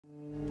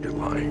You're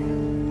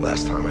lying.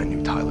 Last time I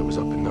knew Tyler was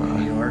up in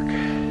New York.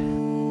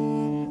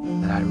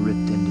 That I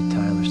ripped into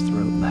Tyler's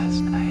throat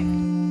last night.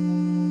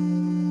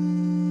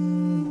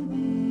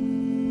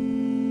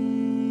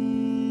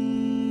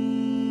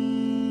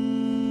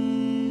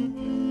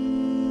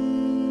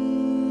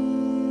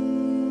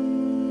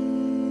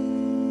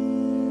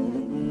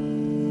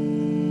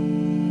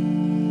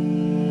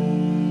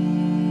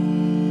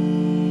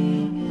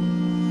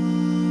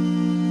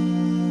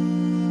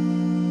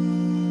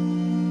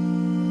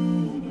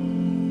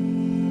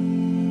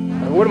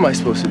 What am I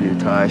supposed to do,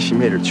 Ty? She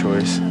made her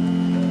choice.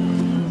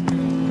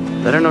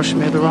 Let her know she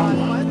made the wrong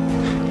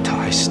one.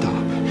 Ty,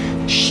 stop.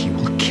 She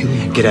will kill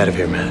you. Get out of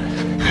here, man.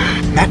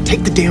 Matt,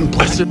 take the damn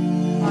blood.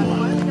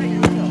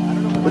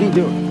 What are you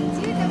doing?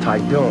 Ty,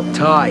 don't.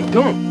 Ty,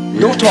 don't.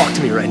 Don't talk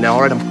to me right now,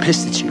 all right? I'm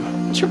pissed at you.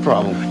 What's your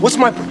problem? What's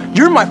my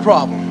You're my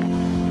problem.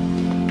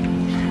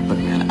 Look,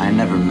 man, I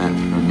never meant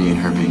for me and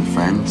her being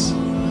friends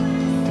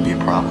to be a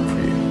problem for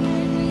you.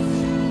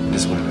 It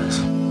is what it is.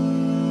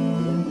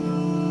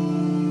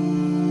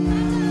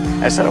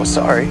 I said I was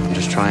sorry. I'm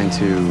just trying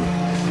to...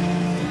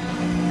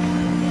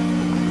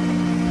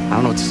 I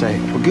don't know what to say.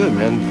 Well, good,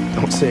 man.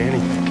 Don't say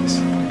anything,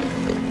 because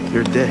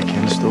you're a dick.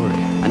 End of story.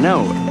 I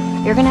know.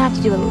 You're gonna have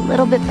to do a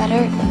little bit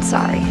better than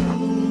sorry.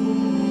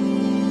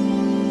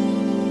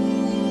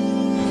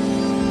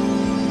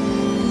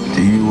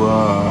 Do you,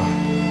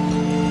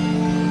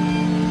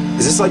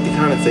 Is this like the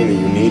kind of thing that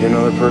you need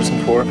another person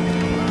for?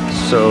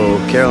 So,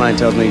 Caroline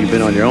tells me you've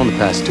been on your own the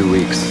past 2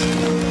 weeks.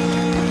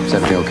 Is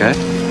everything okay?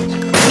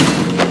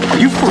 Are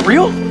you for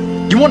real?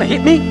 You want to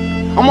hit me?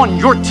 I'm on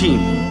your team.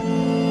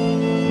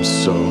 I'm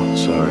so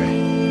sorry.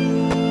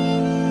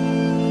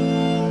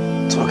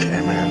 It's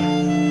okay, man.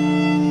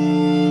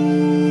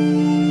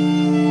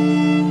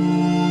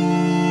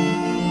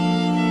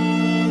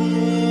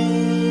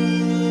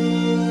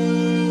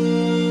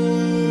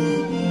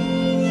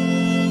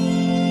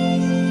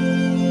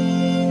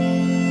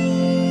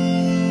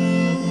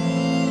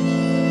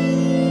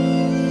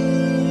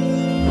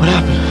 What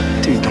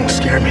happened? Dude, don't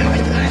scare me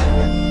like that.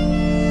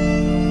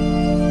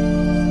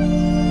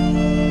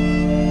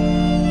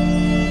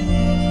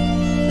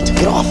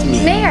 Get off me.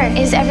 Mayor,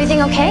 is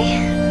everything okay?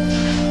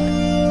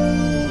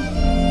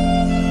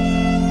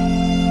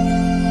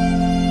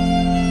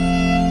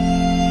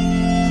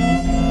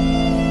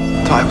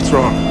 Ty, what's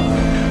wrong?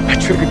 I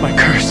triggered my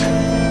curse.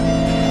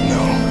 No.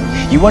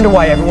 You wonder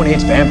why everyone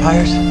hates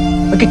vampires?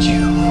 Look at you,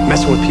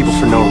 messing with people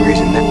for no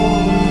reason.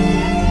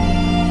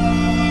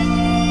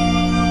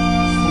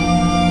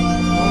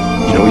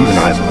 You know, even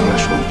I have a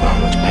threshold for how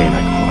much pain I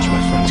can watch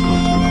my friends go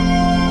through.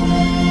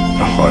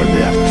 How hard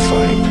they have to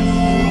fight.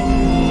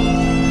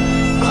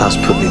 Klaus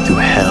put me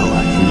through hell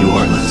in New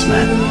Orleans,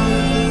 man.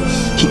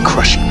 He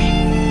crushed me.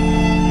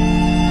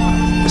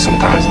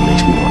 Sometimes it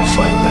makes me want to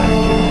fight back,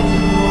 you know?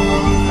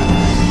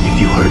 If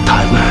you hurt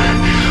Tyler,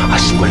 I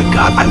swear to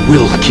God, I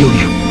will kill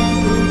you.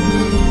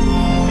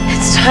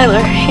 It's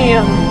Tyler. He,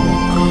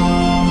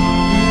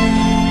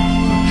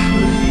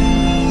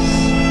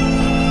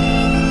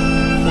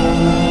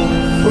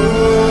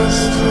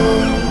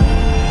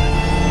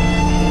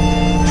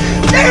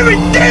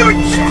 Damon!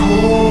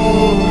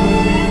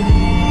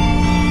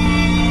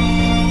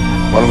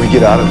 Why don't we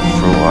get out of it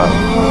for a while?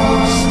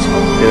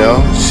 You know?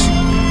 Just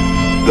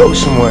go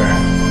somewhere.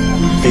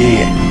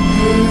 Be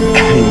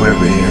anywhere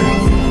but here.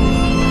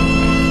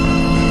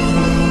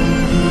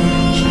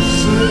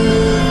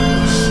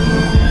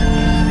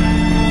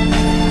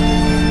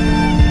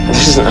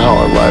 This isn't how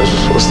our lives are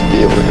supposed to be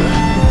able to.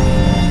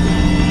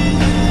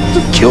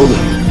 You killed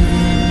him.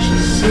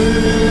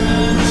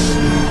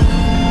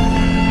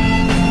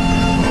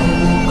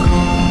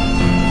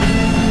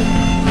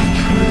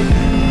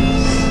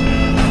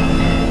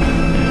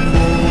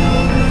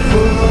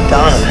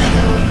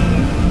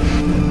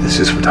 Donovan. This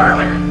is for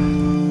Tyler.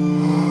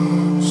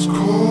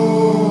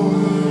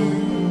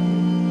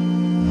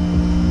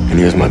 And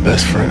he was my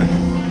best friend.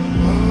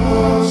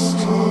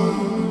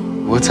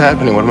 What's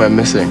happening? What am I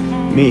missing?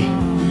 Me.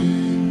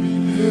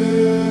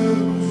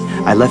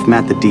 I left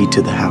Matt the deed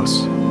to the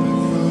house.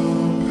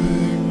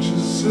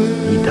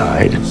 He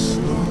died.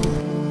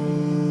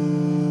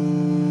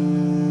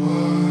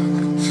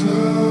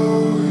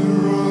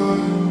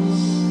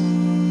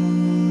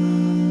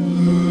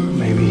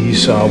 Maybe he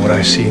saw what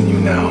I see in you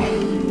now.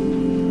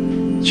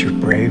 That you're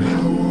brave,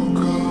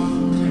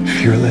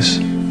 fearless,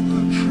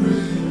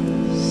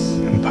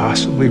 and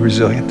possibly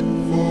resilient.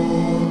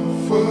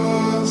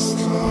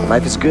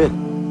 Life is good.